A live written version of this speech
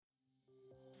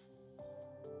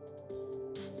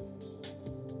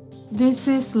This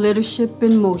is Leadership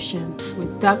in Motion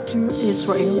with Dr.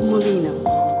 Israel Molina.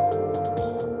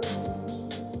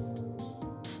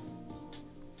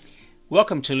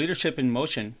 Welcome to Leadership in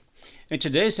Motion. In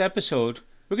today's episode,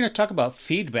 we're going to talk about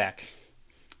feedback.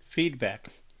 Feedback,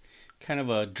 kind of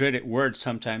a dreaded word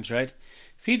sometimes, right?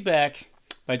 Feedback,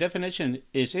 by definition,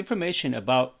 is information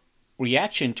about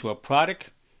reaction to a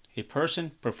product, a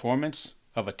person, performance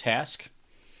of a task,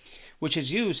 which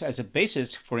is used as a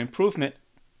basis for improvement.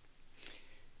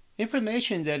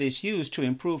 Information that is used to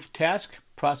improve task,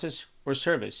 process, or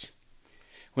service.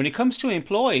 When it comes to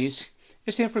employees,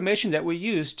 it's the information that we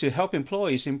use to help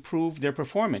employees improve their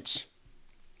performance.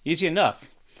 Easy enough.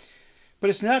 But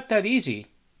it's not that easy.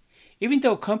 Even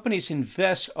though companies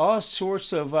invest all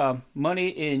sorts of money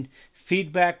in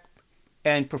feedback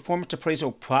and performance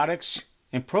appraisal products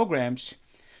and programs,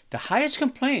 the highest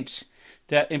complaints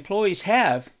that employees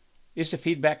have is the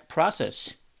feedback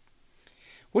process.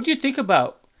 What do you think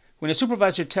about when a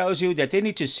supervisor tells you that they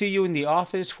need to see you in the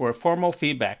office for a formal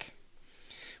feedback?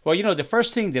 Well, the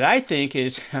first thing that I think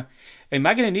is, am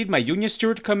I going to need my union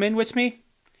steward to come in with me?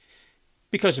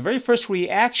 Because the very first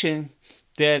reaction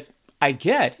that I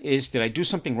get is that I do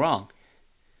something wrong.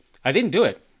 I didn't do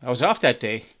it. I was off that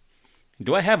day.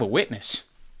 Do I have a witness?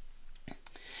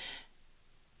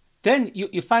 Then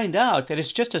you find out that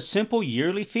it's just a simple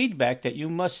yearly feedback that you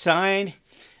must sign,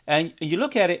 and you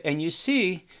look at it and you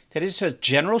see that it's a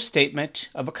general statement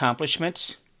of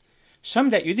accomplishments, some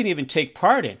that you didn't even take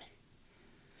part in.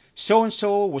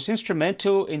 So-and-so was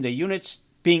instrumental in the unit's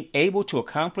being able to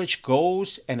accomplish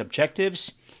goals and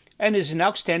objectives and is an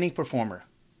outstanding performer.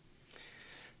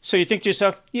 So you think to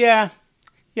yourself, yeah,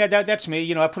 that's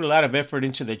me. I put a lot of effort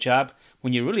into the job.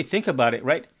 When you really think about it,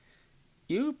 right,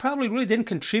 you probably really didn't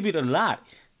contribute a lot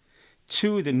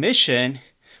to the mission,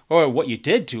 or what you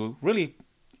did do really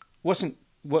wasn't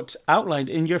what's outlined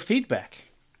in your feedback.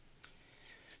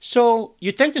 So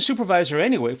you thank the supervisor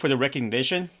anyway for the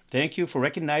recognition. Thank you for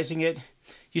recognizing it.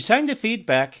 You sign the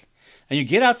feedback and you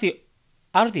get out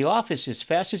of the office as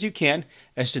fast as you can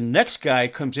as the next guy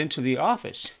comes into the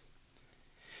office.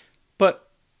 But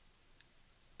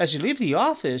as you leave the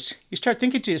office, you start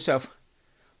thinking to yourself,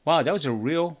 wow, that was a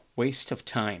real waste of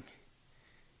time.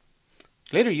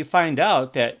 Later you find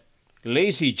out that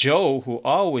lazy Joe, who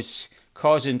always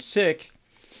calls in sick,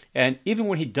 and even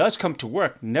when he does come to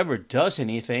work, never does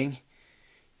anything,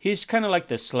 he's kind of like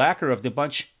the slacker of the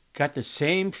bunch, got the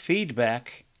same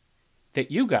feedback that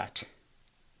you got.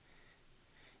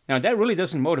 Now that really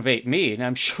doesn't motivate me, and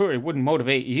I'm sure it wouldn't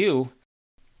motivate you.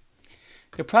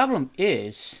 The problem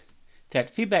is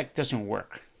that feedback doesn't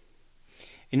work.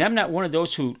 And I'm not one of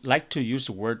those who like to use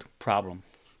the word problem.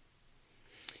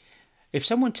 If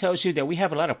someone tells you that we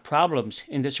have a lot of problems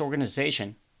in this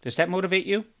organization, does that motivate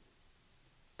you?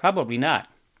 Probably not.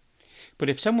 But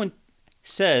if someone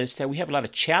says that we have a lot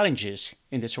of challenges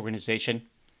in this organization,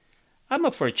 I'm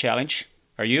up for a challenge.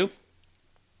 Are you?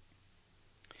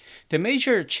 The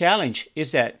major challenge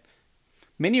is that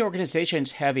many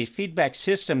organizations have a feedback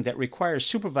system that requires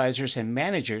supervisors and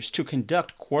managers to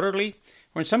conduct quarterly,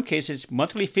 or in some cases,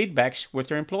 monthly feedbacks with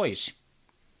their employees.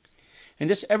 In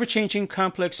this ever-changing,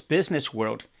 complex business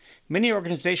world, many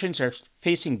organizations are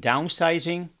facing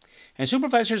downsizing, and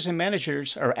supervisors and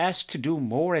managers are asked to do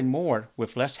more and more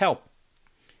with less help.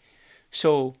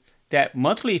 So that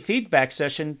monthly feedback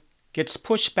session gets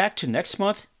pushed back to next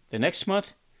month, the next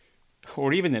month,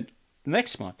 or even the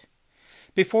next month.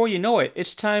 Before you know it,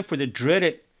 it's time for the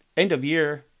dreaded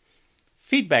end-of-year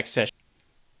feedback session.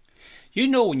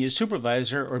 When your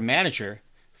supervisor or manager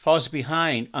falls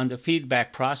behind on the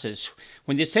feedback process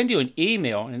when they send you an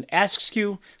email and asks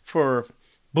you for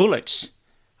bullets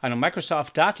on a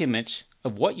Microsoft document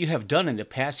of what you have done in the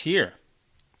past year.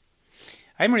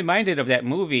 I'm reminded of that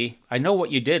movie, I Know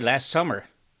What You Did Last Summer.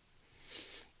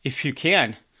 If you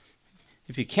can,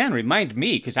 remind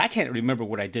me, because I can't remember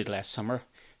what I did last summer.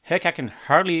 Heck, I can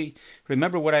hardly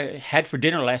remember what I had for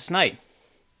dinner last night.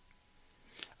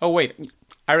 Oh wait,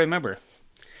 I remember.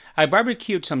 I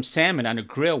barbecued some salmon on a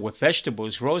grill with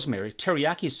vegetables, rosemary,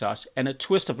 teriyaki sauce, and a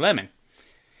twist of lemon.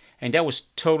 And that was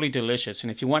totally delicious.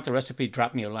 And if you want the recipe,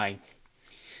 drop me a line.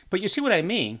 But you see what I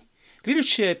mean?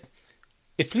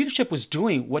 If leadership was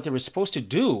doing what they were supposed to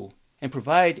do and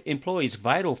provide employees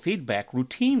vital feedback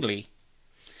routinely,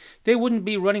 they wouldn't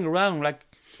be running around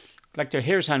like their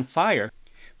hair's on fire.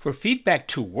 For feedback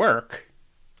to work,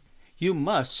 you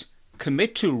must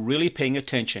commit to really paying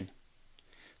attention.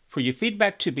 For your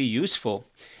feedback to be useful,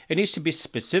 it needs to be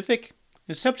specific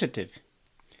and substantive.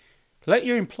 Let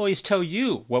your employees tell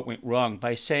you what went wrong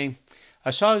by saying, I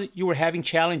saw that you were having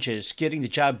challenges getting the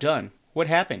job done. What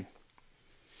happened?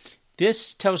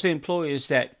 This tells the employees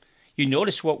that you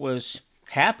notice what was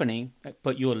happening,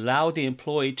 but you allow the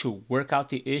employee to work out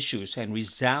the issues and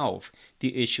resolve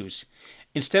the issues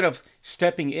instead of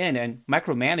stepping in and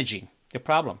micromanaging the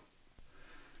problem.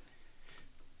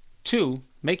 2.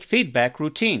 Make feedback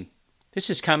routine. This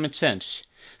is common sense.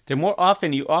 The more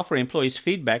often you offer employees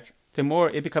feedback, the more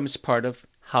it becomes part of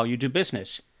how you do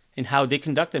business and how they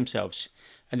conduct themselves,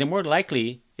 and the more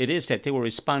likely it is that they will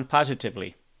respond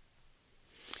positively.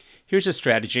 Here's a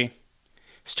strategy.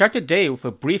 Start the day with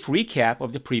a brief recap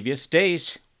of the previous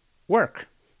day's work.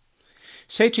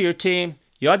 Say to your team,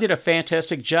 y'all did a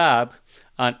fantastic job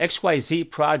on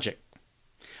XYZ project.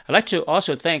 I'd like to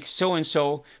also thank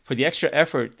so-and-so for the extra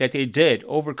effort that they did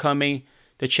overcoming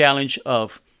the challenge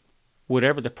of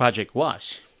whatever the project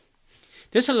was.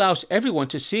 This allows everyone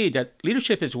to see that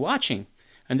leadership is watching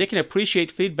and they can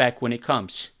appreciate feedback when it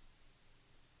comes.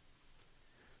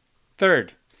 3rd,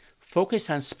 focus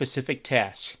on specific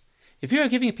tasks. If you are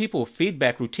giving people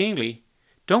feedback routinely,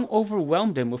 don't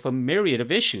overwhelm them with a myriad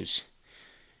of issues.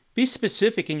 Be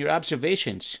specific in your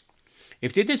observations.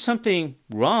 If they did something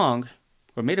wrong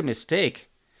or made a mistake,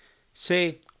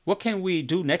 say, what can we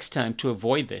do next time to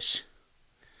avoid this?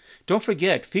 Don't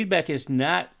forget, feedback is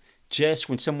not just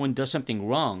when someone does something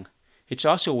wrong. It's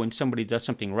also when somebody does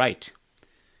something right.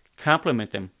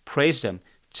 Compliment them, praise them,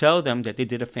 tell them that they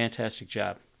did a fantastic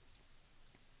job.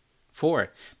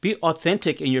 4, be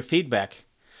authentic in your feedback.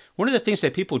 One of the things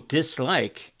that people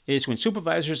dislike is when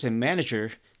supervisors and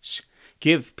managers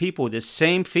give people the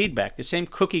same feedback, the same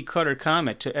cookie cutter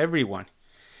comment to everyone.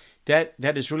 That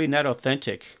is really not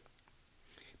authentic.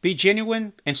 Be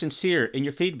genuine and sincere in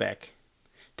your feedback.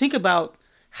 Think about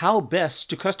how best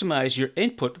to customize your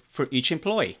input for each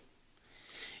employee.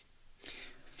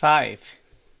 5,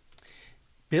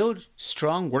 build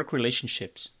strong work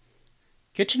relationships.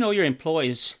 Get to know your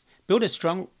employees. Build a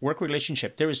strong work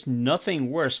relationship. There is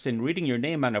nothing worse than reading your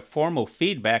name on a formal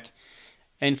feedback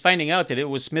and finding out that it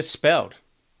was misspelled.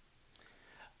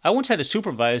 I once had a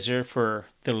supervisor for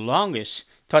the longest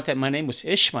thought that my name was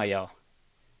Ishmael.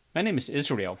 My name is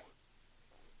Israel.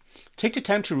 Take the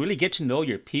time to really get to know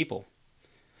your people.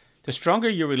 The stronger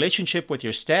your relationship with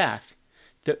your staff,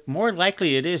 the more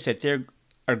likely it is that they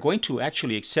are going to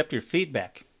actually accept your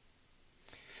feedback.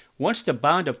 Once the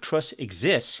bond of trust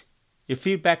exists, your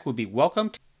feedback will be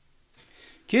welcomed.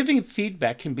 Giving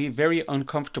feedback can be very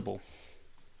uncomfortable.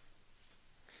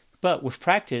 But with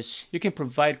practice, you can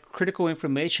provide critical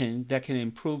information that can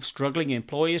improve struggling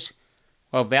employees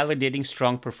while validating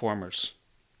strong performers.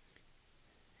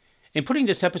 In putting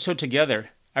this episode together,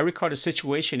 I recalled a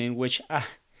situation in which I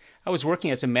was working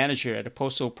as a manager at a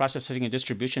postal processing and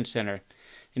distribution center,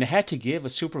 and I had to give a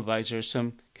supervisor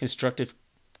some constructive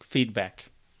feedback.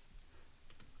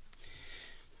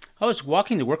 I was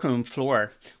walking the workroom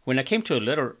floor when I came to a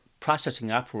letter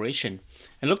processing operation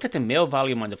and looked at the mail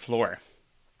volume on the floor.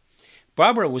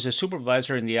 Barbara was a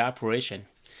supervisor in the operation.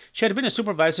 She had been a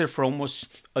supervisor for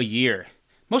almost a year.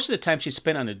 Most of the time she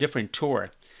spent on a different tour,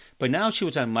 but now she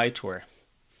was on my tour,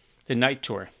 the night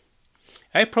tour.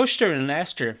 I approached her and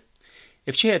asked her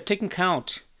if she had taken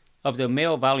count of the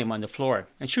mail volume on the floor,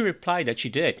 and she replied that she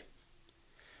did.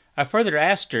 I further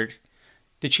asked her,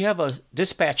 did she have a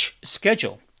dispatch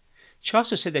schedule? She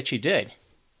also said that she did.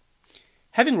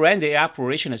 Having ran the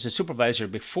operation as a supervisor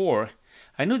before,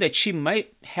 I knew that she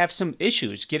might have some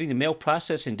issues getting the mail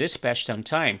processed and dispatched on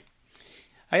time.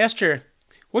 I asked her,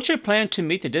 what's your plan to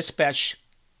meet the dispatch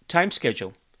time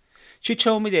schedule? She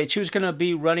told me that she was going to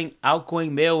be running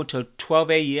outgoing mail until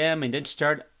 12 a.m. and then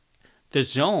start the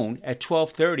zone at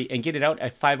 12:30 and get it out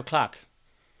at 5 o'clock.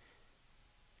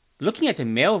 Looking at the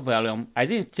mail volume, I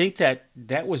didn't think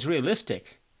that was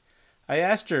realistic. I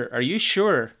asked her, are you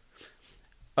sure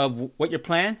of your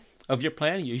plan?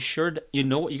 You sure you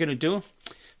know what you're going to do?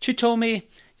 She told me,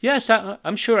 yes,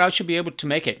 I'm sure I should be able to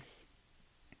make it.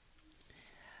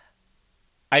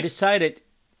 I decided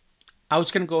I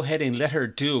was going to go ahead and let her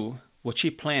do what she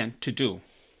planned to do.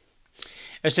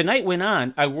 As the night went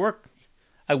on, I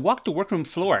walked the workroom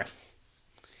floor.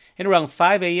 And around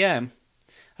 5 a.m.,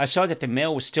 I saw that the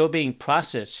mail was still being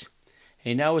processed,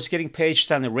 and I was getting paged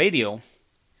on the radio.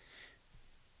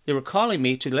 They were calling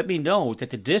me to let me know that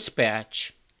the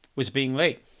dispatch was being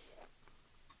late.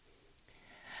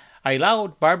 I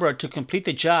allowed Barbara to complete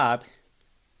the job,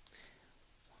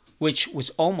 which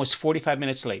was almost 45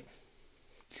 minutes late.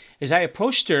 As I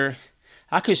approached her,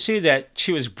 I could see that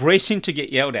she was bracing to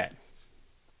get yelled at.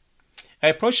 I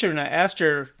approached her and I asked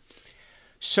her,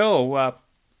 so,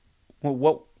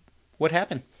 what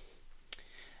happened?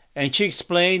 And she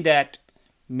explained that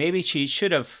maybe she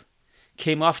should have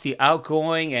came off the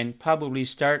outgoing and probably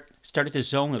started the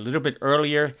zone a little bit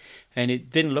earlier, and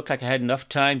it didn't look like I had enough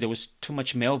time. There was too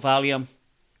much mail volume.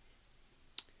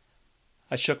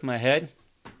 I shook my head.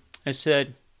 I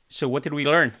said, "So what did we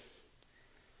learn?"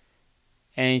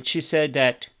 And she said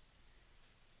that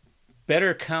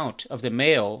better count of the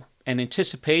mail and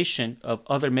anticipation of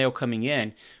other mail coming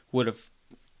in would have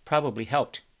probably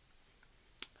helped.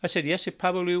 I said, yes, it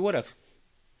probably would have.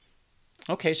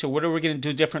 Okay, so what are we going to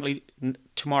do differently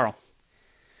tomorrow?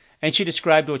 And she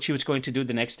described what she was going to do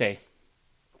the next day.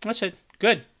 I said,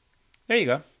 good. There you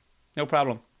go. No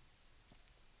problem.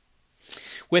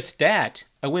 With that,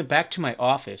 I went back to my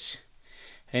office,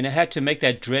 and I had to make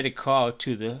that dreaded call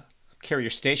to the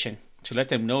carrier station to let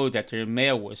them know that their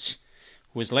mail was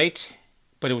late,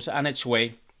 but it was on its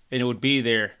way, and it would be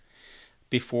there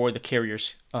before the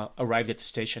carriers arrived at the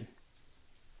station.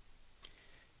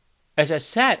 As I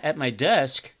sat at my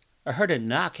desk, I heard a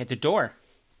knock at the door.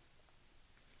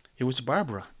 It was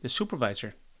Barbara, the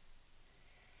supervisor.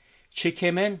 She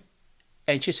came in,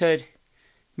 and she said,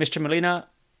 "Mr. Molina,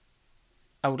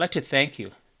 I would like to thank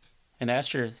you." And I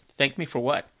asked her, thank me for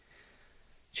what?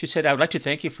 She said, "I would like to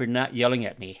thank you for not yelling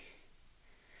at me.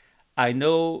 I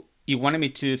know you wanted me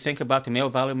to think about the mail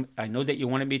volume. I know that you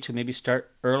wanted me to maybe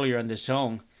start earlier on the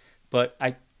zone, but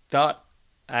I thought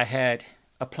I had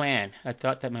a plan. I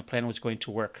thought that my plan was going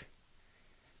to work.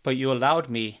 But you allowed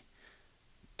me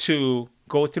to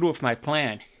go through with my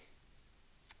plan."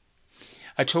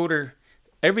 I told her,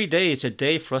 every day is a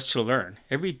day for us to learn.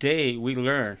 Every day we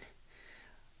learn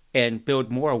and build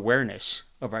more awareness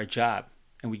of our job,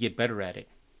 and we get better at it.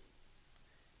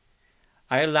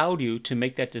 I allowed you to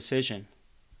make that decision,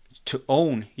 to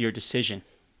own your decision,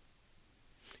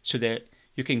 so that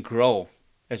you can grow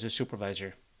as a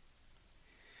supervisor.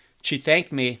 She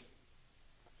thanked me,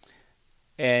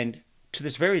 and to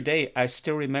this very day, I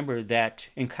still remember that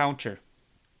encounter.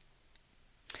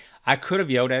 I could have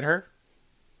yelled at her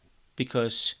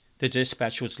because the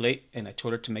dispatch was late, and I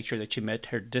told her to make sure that she met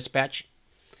her dispatch.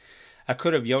 I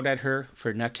could have yelled at her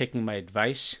for not taking my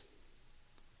advice,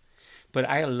 but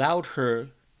I allowed her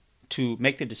to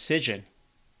make the decision.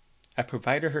 I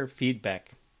provided her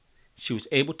feedback. She was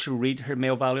able to read her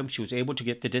mail volume. She was able to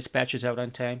get the dispatches out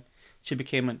on time. She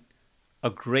became a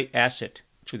great asset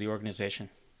to the organization.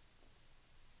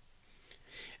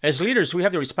 As leaders, we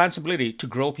have the responsibility to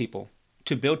grow people,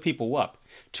 to build people up,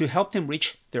 to help them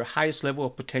reach their highest level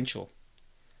of potential.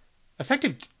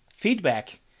 Effective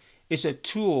feedback is a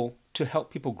tool to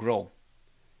help people grow,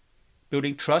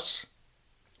 building trust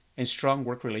and strong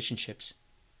work relationships.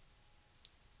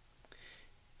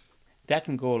 That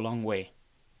can go a long way.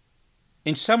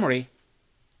 In summary,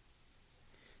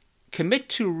 commit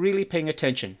to really paying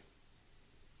attention.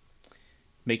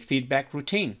 Make feedback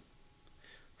routine.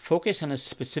 Focus on a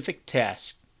specific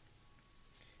task.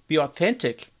 Be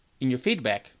authentic in your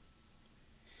feedback.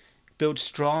 Build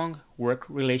strong work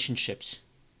relationships.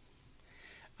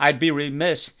 I'd be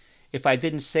remiss if I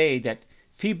didn't say that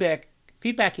feedback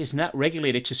is not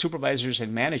regulated to supervisors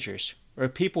and managers or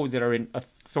people that are in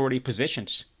authority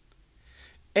positions.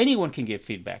 Anyone can give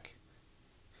feedback.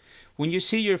 When you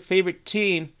see your favorite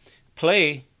team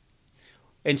play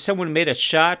and someone made a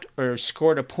shot or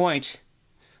scored a point,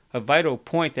 a vital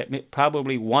point that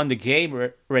probably won the game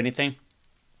or anything,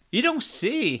 you don't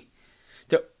see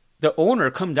the owner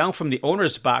come down from the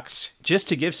owner's box just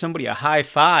to give somebody a high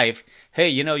five. Hey,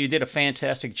 you did a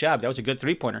fantastic job. That was a good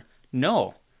three-pointer.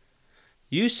 No.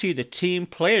 You see the team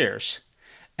players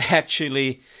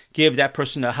actually give that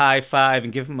person a high five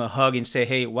and give them a hug and say,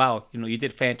 hey, wow, you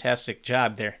did a fantastic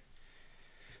job there.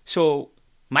 So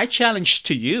my challenge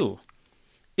to you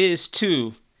is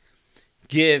to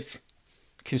give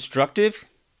constructive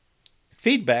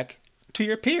feedback to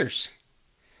your peers.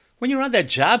 When you're on that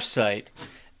job site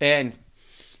and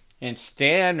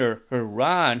Stan or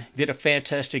Ron did a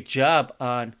fantastic job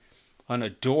on a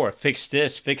door, fixed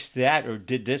this, fixed that, or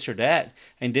did this or that,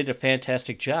 and did a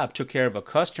fantastic job, took care of a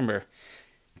customer,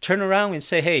 turn around and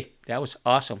say, hey, that was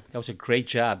awesome. That was a great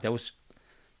job. That was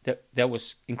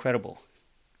incredible.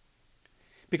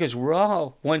 Because we're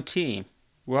all one team.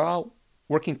 We're all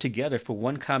working together for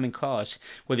one common cause,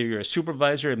 whether you're a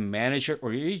supervisor, a manager,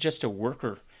 or you're just a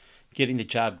worker getting the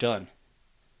job done.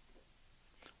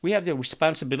 We have the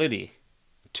responsibility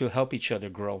to help each other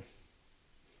grow.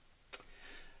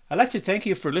 I'd like to thank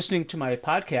you for listening to my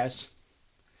podcast.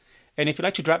 And if you'd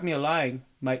like to drop me a line,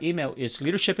 my email is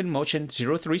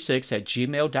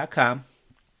leadershipinmotion036@gmail.com.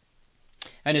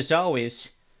 And as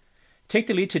always, take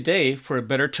the lead today for a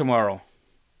better tomorrow.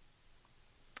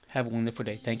 Have a wonderful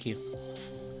day. Thank you.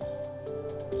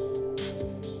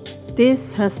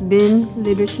 This has been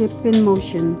Leadership in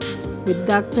Motion with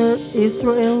Dr.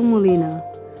 Israel Molina.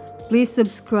 Please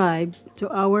subscribe to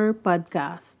our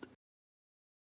podcast.